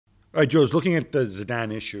All right, Jules, looking at the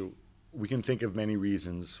Zidane issue, we can think of many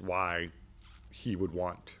reasons why he would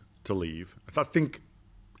want to leave. I think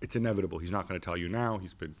it's inevitable. He's not going to tell you now.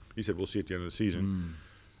 He said we'll see at the end of the season.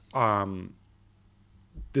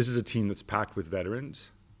 This is a team that's packed with veterans,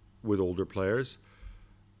 with older players.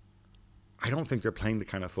 I don't think they're playing the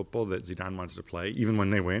kind of football that Zidane wants to play, even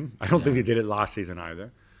when they win. I don't think they did it last season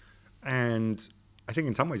either. And I think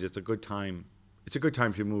in some ways it's a good time. It's a good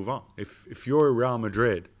time to move on. If you're Real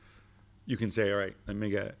Madrid, you can say, all right, let me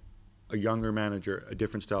get a younger manager, a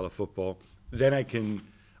different style of football. Then I can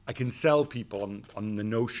sell people on the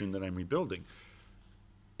notion that I'm rebuilding.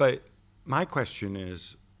 But my question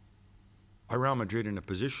is, are Real Madrid in a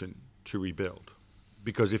position to rebuild?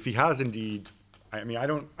 Because if he has indeed, I mean, I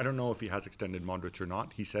don't know if he has extended Modric or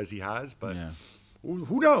not. He says he has, but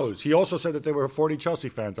who knows? He also said that there were 40 Chelsea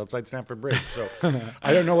fans outside Stamford Bridge. So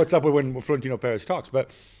I don't know what's up with when Florentino Perez talks.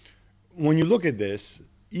 But when you look at this,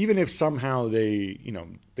 even if somehow they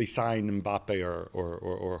sign Mbappe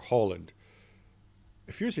or Holland,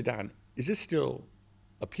 if you're Zidane, is this still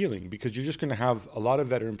appealing? Because you're just going to have a lot of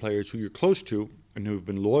veteran players who you're close to and who have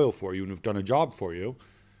been loyal for you and who've done a job for you.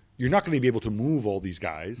 You're not going to be able to move all these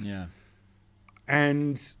guys. Yeah.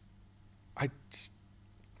 And I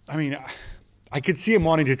could see him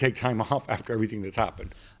wanting to take time off after everything that's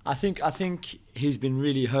happened. I think he's been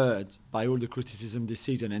really hurt by all the criticism this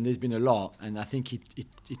season, and there's been a lot. And I think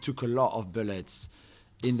it took a lot of bullets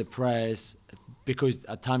in the press because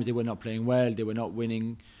at times they were not playing well, they were not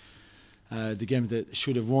winning the games that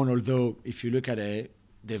should have won. Although if you look at it,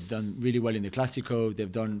 they've done really well in the Clásico,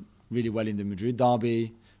 they've done really well in the Madrid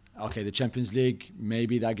derby. Okay, the Champions League,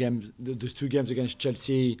 maybe that game, those two games against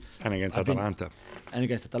Chelsea And against Atalanta.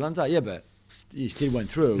 Yeah, but he still went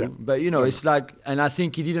through. Yeah. But, it's like, and I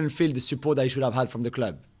think he didn't feel the support that he should have had from the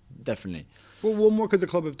club, definitely. Well, what more could the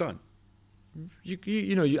club have done?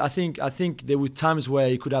 I think there were times where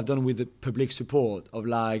he could have done with the public support of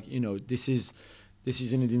like, this is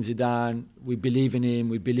Zinedine Zidane, we believe in him,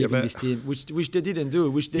 we believe in this team, which they didn't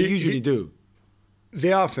do, which they usually do.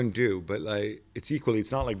 They often do, but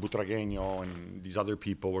it's not like Butragueño and these other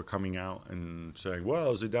people were coming out and saying,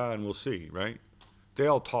 well, Zidane, we'll see, right? They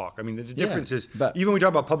all talk. I mean, the difference is, even when we talk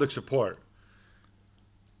about public support,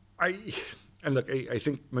 I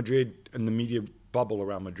think Madrid and the media bubble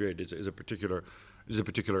around Madrid is a particular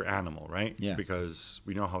animal, right? Yeah. Because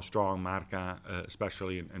we know how strong Marca,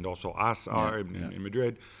 especially, and also us are in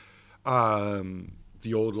Madrid.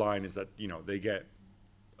 The old line is that, they get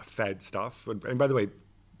fed stuff. And by the way,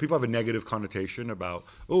 people have a negative connotation about,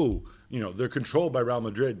 they're controlled by Real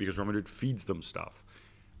Madrid because Real Madrid feeds them stuff.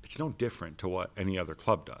 It's no different to what any other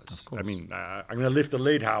club does. I mean, I'm going to lift the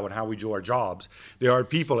lid on how we do our jobs. There are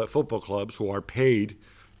people at football clubs who are paid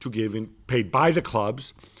by the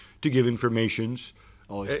clubs to give information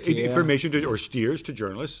or steers to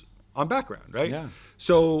journalists on background, right? Yeah.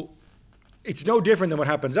 So it's no different than what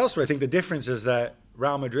happens elsewhere. I think the difference is that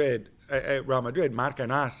Real Madrid, Marca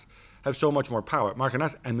and us, have so much more power. Marca and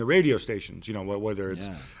us and the radio stations, whether it's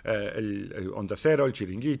Onda Cero, El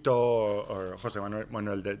Chiringuito, or José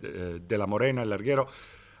Manuel de la Morena, El Larguero.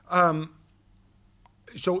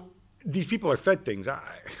 So these people are fed things.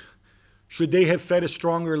 Should they have fed a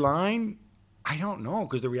stronger line? I don't know,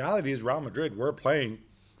 because the reality is Real Madrid were playing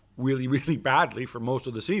really, really badly for most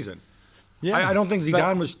of the season. Yeah, I don't think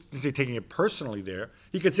Zidane was taking it personally there.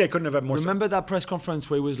 He could say I couldn't have had more. Remember that press conference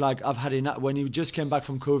where he was like, I've had enough, when he just came back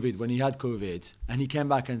from COVID, when he had COVID, and he came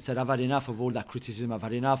back and said, I've had enough of all that criticism, I've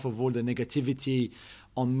had enough of all the negativity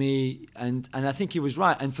on me. And I think he was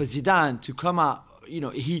right. And for Zidane to come out,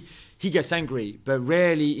 he gets angry, but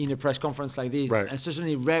rarely in a press conference like this, right. And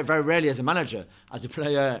certainly very rarely as a manager, as a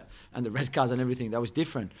player, and the red cards and everything, that was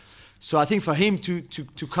different. So I think for him to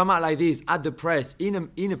come out like this at the press, in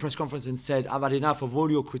a press conference and said, I've had enough of all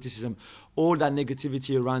your criticism, all that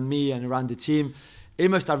negativity around me and around the team, he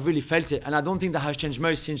must have really felt it. And I don't think that has changed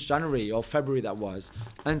much since January or February that was,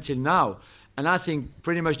 until now. And I think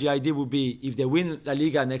pretty much the idea would be if they win La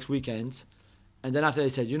Liga next weekend, and then after they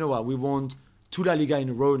said, you know what, we won 2 La Liga in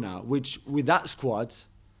a row now, which with that squad,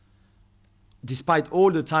 despite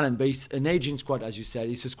all the talent, but it's an aging squad, as you said.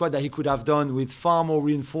 It's a squad that he could have done with far more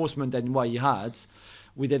reinforcement than what he had,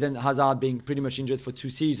 with Eden Hazard being pretty much injured for 2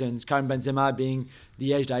 seasons, Karim Benzema being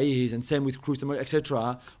the age that he is, and same with Cruz,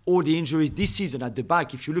 etc. All the injuries this season at the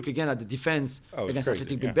back, if you look again at the defence against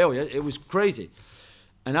Athletic Bilbao, it was crazy.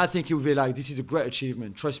 And I think he would be like, this is a great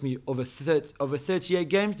achievement. Trust me, over 38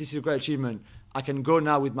 games, this is a great achievement. I can go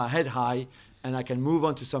now with my head high and I can move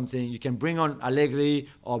on to something. You can bring on Allegri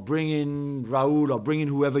or bring in Raúl or bring in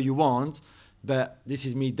whoever you want, but this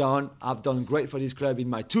is me done. I've done great for this club in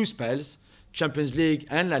my 2 spells. Champions League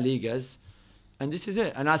and La Ligas, and this is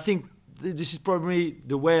it. And I think this is probably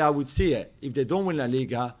the way I would see it. If they don't win La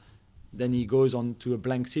Liga, then he goes on to a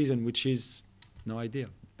blank season, which is no idea.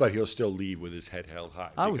 But he'll still leave with his head held high.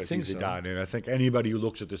 I would think he's so. Zidane. And I think anybody who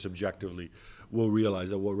looks at this objectively will realize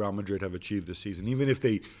that what Real Madrid have achieved this season, even if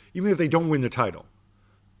they don't win the title,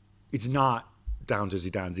 it's not down to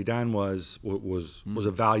Zidane. Zidane was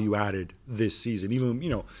a value added this season. Even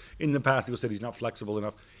in the past, people said he's not flexible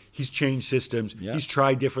enough. He's changed systems. Yeah. He's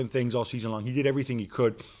tried different things all season long. He did everything he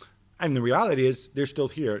could. And the reality is they're still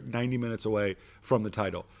here, 90 minutes away from the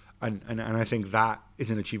title. And I think that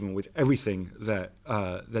is an achievement with everything that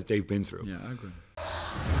they've been through. Yeah, I agree.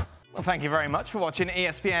 Well, thank you very much for watching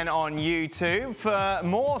ESPN on YouTube. For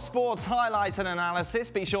more sports highlights and analysis,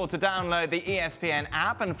 be sure to download the ESPN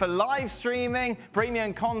app. And for live streaming,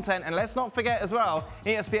 premium content, and let's not forget as well,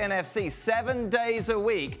 ESPN FC 7 days a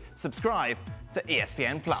week. Subscribe to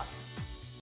ESPN+.